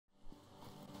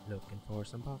Looking for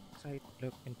some bauxite,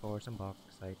 looking for some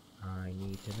bauxite. I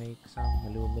need to make some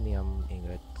aluminum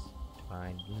ingots. To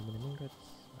find aluminum ingots,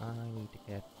 I need to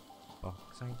get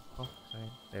bauxite,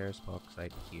 bauxite. There's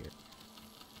bauxite here.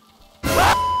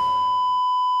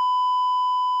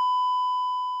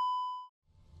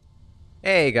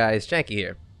 Hey guys, Janky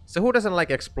here. So who doesn't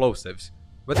like explosives?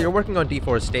 Whether you're working on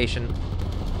deforestation,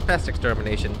 pest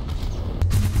extermination,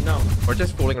 or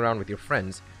just fooling around with your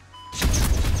friends,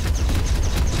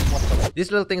 these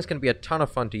little things can be a ton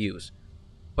of fun to use,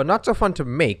 but not so fun to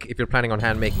make if you're planning on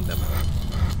hand making them.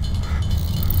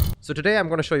 So today I'm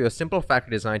going to show you a simple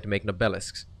factory design to make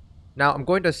Nobelisks. Now I'm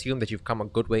going to assume that you've come a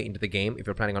good way into the game if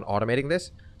you're planning on automating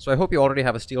this, so I hope you already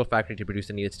have a steel factory to produce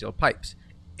the needed steel pipes.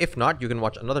 If not, you can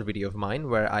watch another video of mine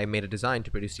where I made a design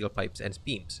to produce steel pipes and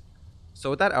beams. So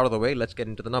with that out of the way, let's get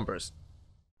into the numbers.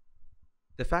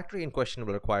 The factory in question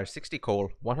will require 60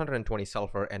 coal, 120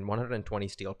 sulfur, and 120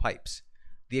 steel pipes.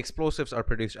 The explosives are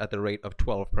produced at the rate of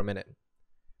 12 per minute.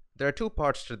 There are two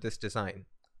parts to this design.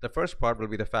 The first part will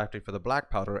be the factory for the black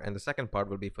powder, and the second part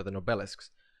will be for the Nobelisks.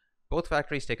 Both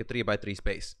factories take a 3x3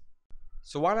 space.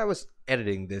 So while I was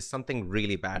editing this, something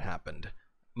really bad happened.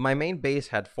 My main base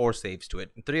had 4 saves to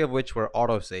it, 3 of which were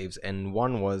autosaves, and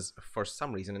one was, for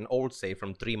some reason, an old save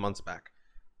from 3 months back.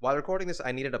 While recording this,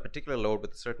 I needed a particular load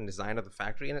with a certain design of the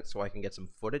factory in it so I can get some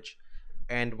footage.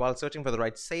 And while searching for the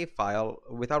right save file,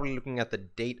 without really looking at the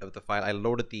date of the file, I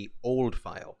loaded the old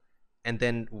file, and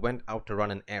then went out to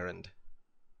run an errand.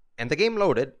 And the game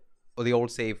loaded, or the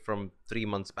old save from 3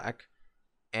 months back,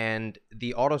 and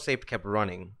the autosave kept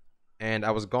running. And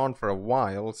I was gone for a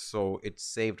while, so it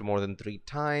saved more than 3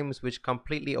 times, which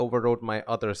completely overrode my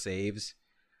other saves.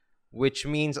 Which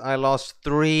means I lost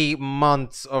 3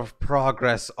 months of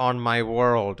progress on my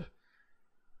world.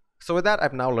 So with that,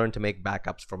 I've now learned to make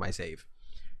backups for my save.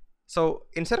 So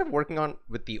instead of working on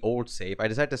with the old save, I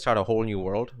decided to start a whole new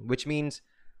world, which means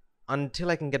until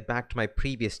I can get back to my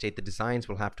previous state, the designs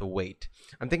will have to wait.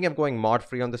 I'm thinking of going mod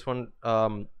free on this one.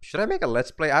 Should I make a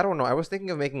let's play? I don't know. I was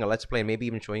thinking of making a let's play and maybe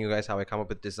even showing you guys how I come up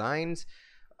with designs.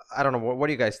 I don't know. What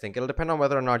do you guys think? It'll depend on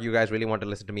whether or not you guys really want to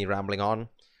listen to me rambling on.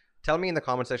 Tell me in the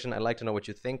comment section. I'd like to know what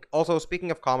you think. Also,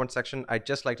 speaking of comment section, I'd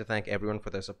just like to thank everyone for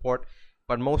their support,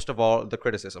 but most of all, the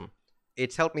criticism.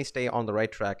 It's helped me stay on the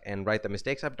right track and right the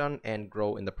mistakes I've done and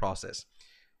grow in the process.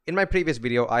 In my previous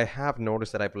video, I have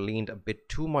noticed that I've leaned a bit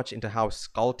too much into how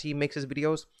Sculty makes his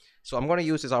videos, so I'm going to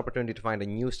use this opportunity to find a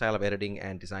new style of editing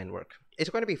and design work. It's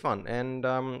going to be fun, and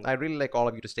I'd really like all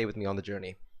of you to stay with me on the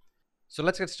journey. So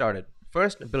let's get started.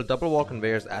 First, build double wall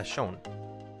conveyors as shown.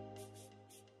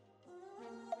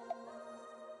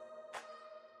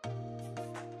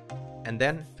 And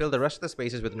then fill the rest of the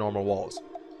spaces with normal walls.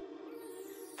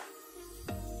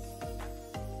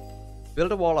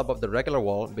 Build a wall above the regular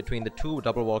wall between the 2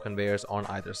 double wall conveyors on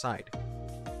either side.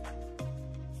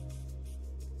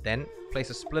 Then place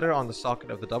a splitter on the socket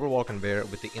of the double wall conveyor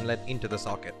with the inlet into the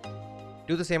socket.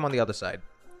 Do the same on the other side.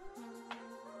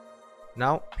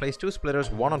 Now place 2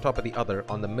 splitters one on top of the other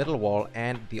on the middle wall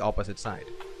and the opposite side.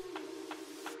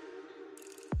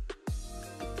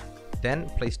 Then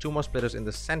place 2 more splitters in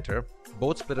the center.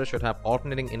 Both splitters should have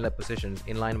alternating inlet positions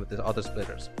in line with the other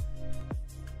splitters.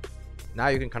 Now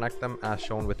you can connect them as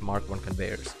shown with Mark 1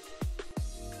 conveyors.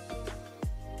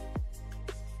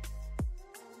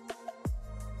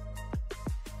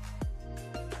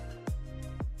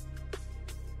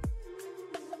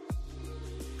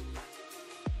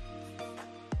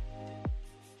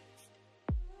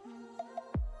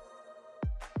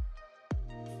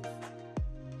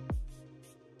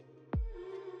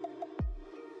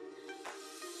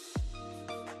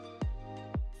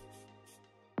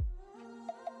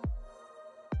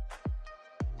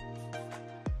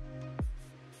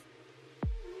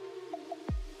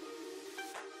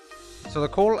 So the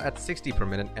coal at 60 per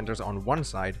minute enters on one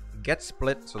side, gets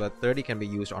split so that 30 can be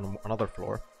used on another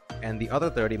floor, and the other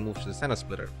 30 moves to the center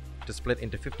splitter, to split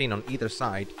into 15 on either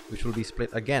side, which will be split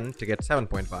again to get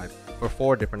 7.5 for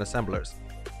 4 different assemblers.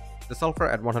 The sulfur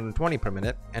at 120 per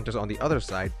minute enters on the other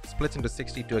side, splits into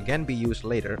 60 to again be used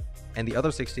later, and the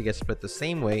other 60 gets split the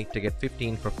same way to get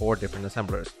 15 for 4 different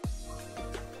assemblers.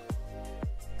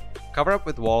 Cover up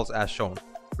with walls as shown.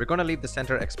 We're going to leave the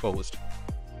center exposed.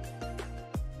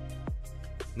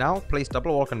 Now place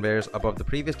double wall conveyors above the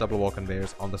previous double wall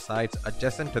conveyors on the sides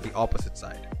adjacent to the opposite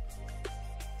side.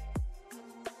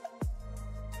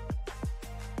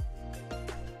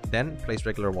 Then place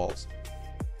regular walls.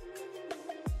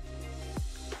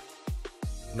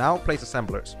 Now place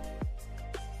assemblers.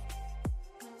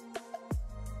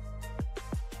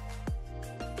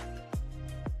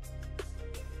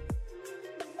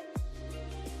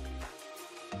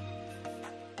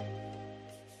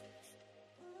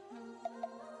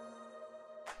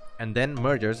 and then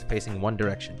mergers facing one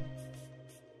direction.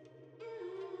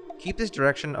 Keep this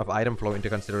direction of item flow into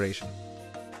consideration.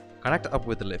 Connect up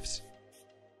with the lifts.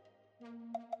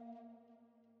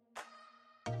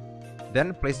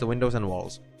 Then place the windows and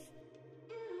walls.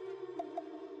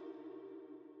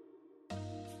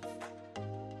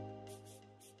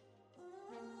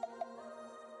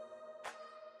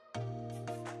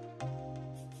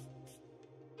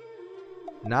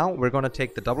 Now we're going to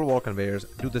take the double wall conveyors,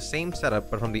 do the same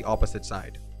setup but from the opposite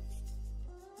side.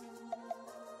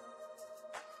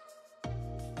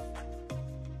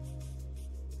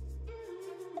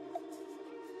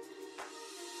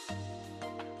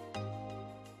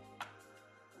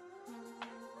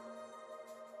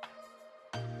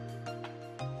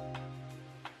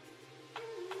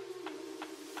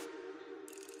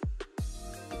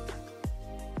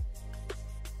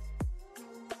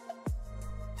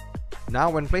 Now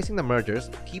when placing the mergers,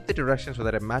 keep the direction so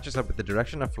that it matches up with the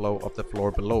direction of flow of the floor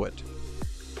below it.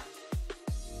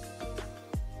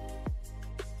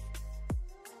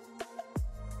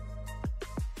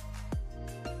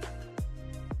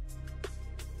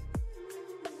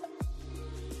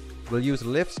 We'll use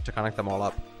lifts to connect them all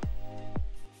up.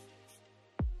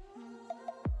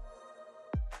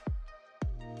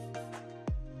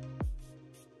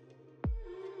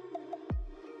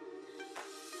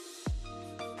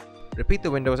 Repeat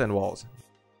the windows and walls.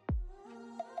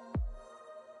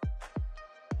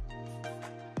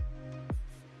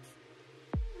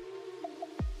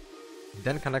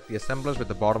 Then connect the assemblers with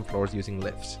the bottom floors using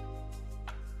lifts.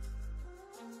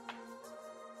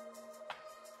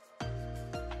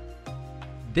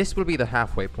 This will be the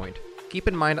halfway point. Keep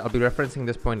in mind I'll be referencing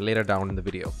this point later down in the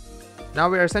video. Now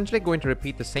we are essentially going to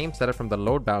repeat the same setup from the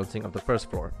load balancing of the first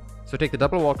floor. So take the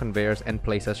double wall conveyors and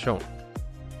place as shown.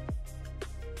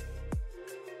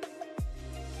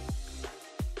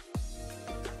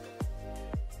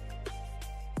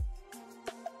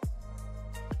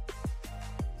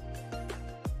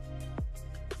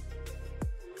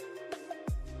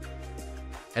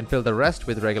 And fill the rest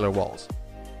with regular walls.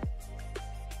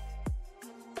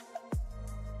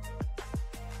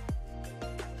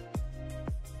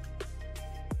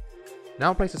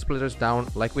 Now place the splitters down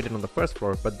like we did on the first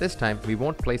floor, but this time we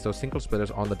won't place those single splitters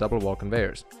on the double wall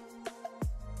conveyors.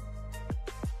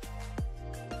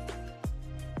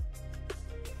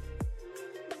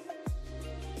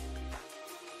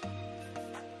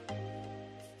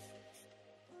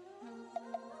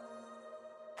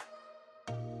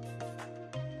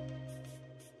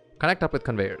 Connect up with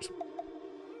conveyors.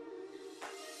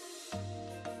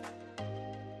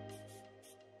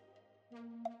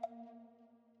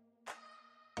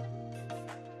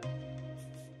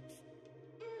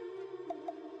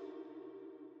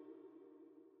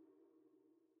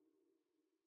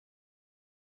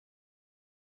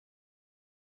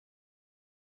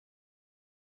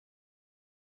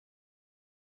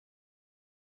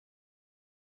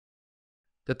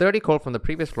 The 30 coal from the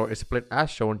previous floor is split as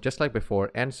shown just like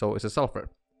before, and so is the sulfur.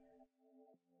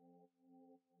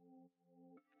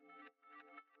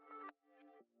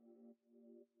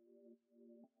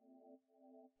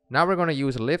 Now we're going to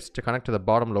use lifts to connect to the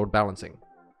bottom load balancing.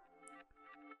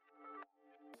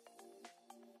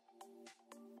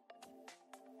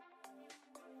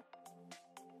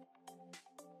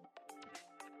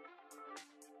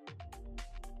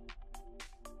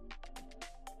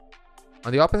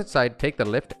 On the opposite side, take the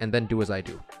lift and then do as I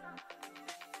do.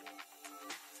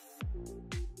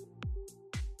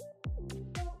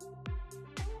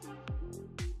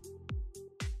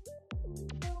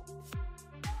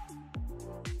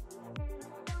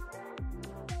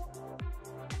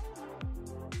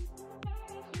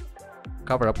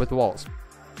 Cover up with walls.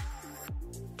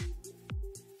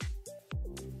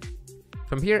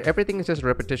 From here, everything is just a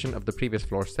repetition of the previous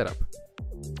floor setup.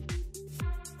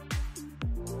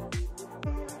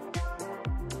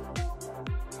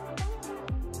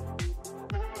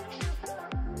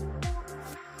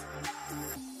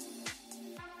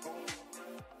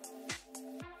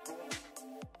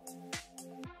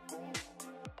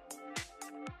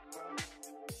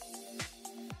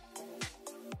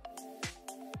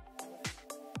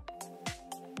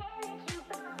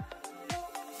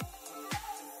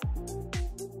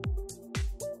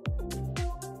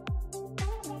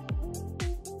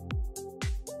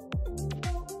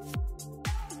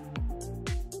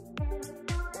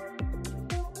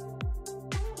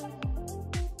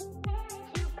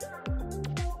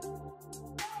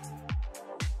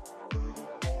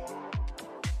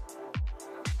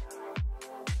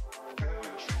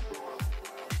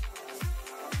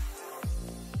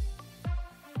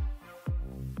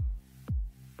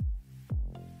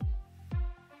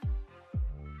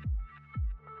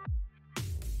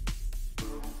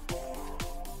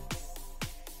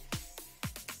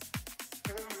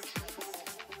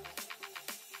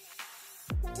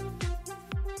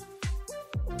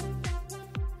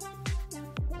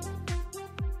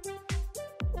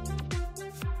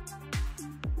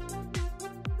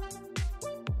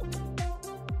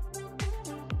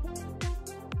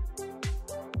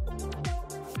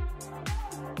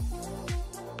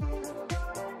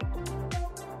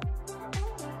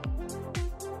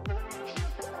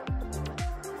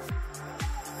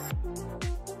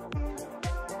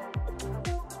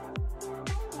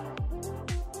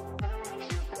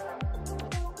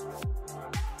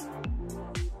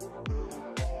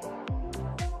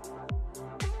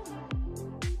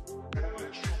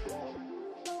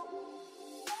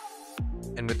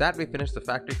 And with that, we finished the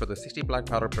factory for the 60 black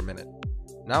powder per minute.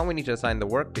 Now we need to assign the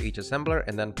work to each assembler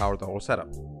and then power the whole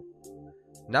setup.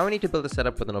 Now we need to build a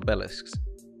setup for the Nobelisks.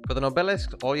 For the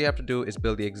Nobelisks, all you have to do is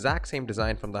build the exact same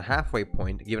design from the halfway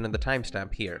point given in the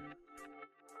timestamp here.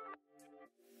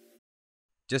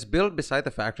 Just build beside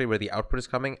the factory where the output is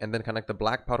coming and then connect the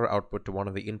black powder output to one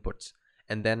of the inputs,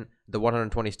 and then the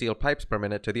 120 steel pipes per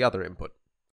minute to the other input.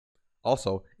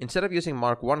 Also, instead of using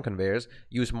Mark 1 conveyors,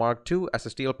 use Mark 2 as the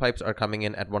steel pipes are coming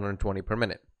in at 120 per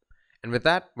minute. And with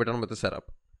that, we're done with the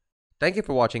setup. Thank you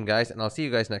for watching, guys, and I'll see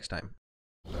you guys next time.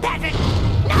 That's it!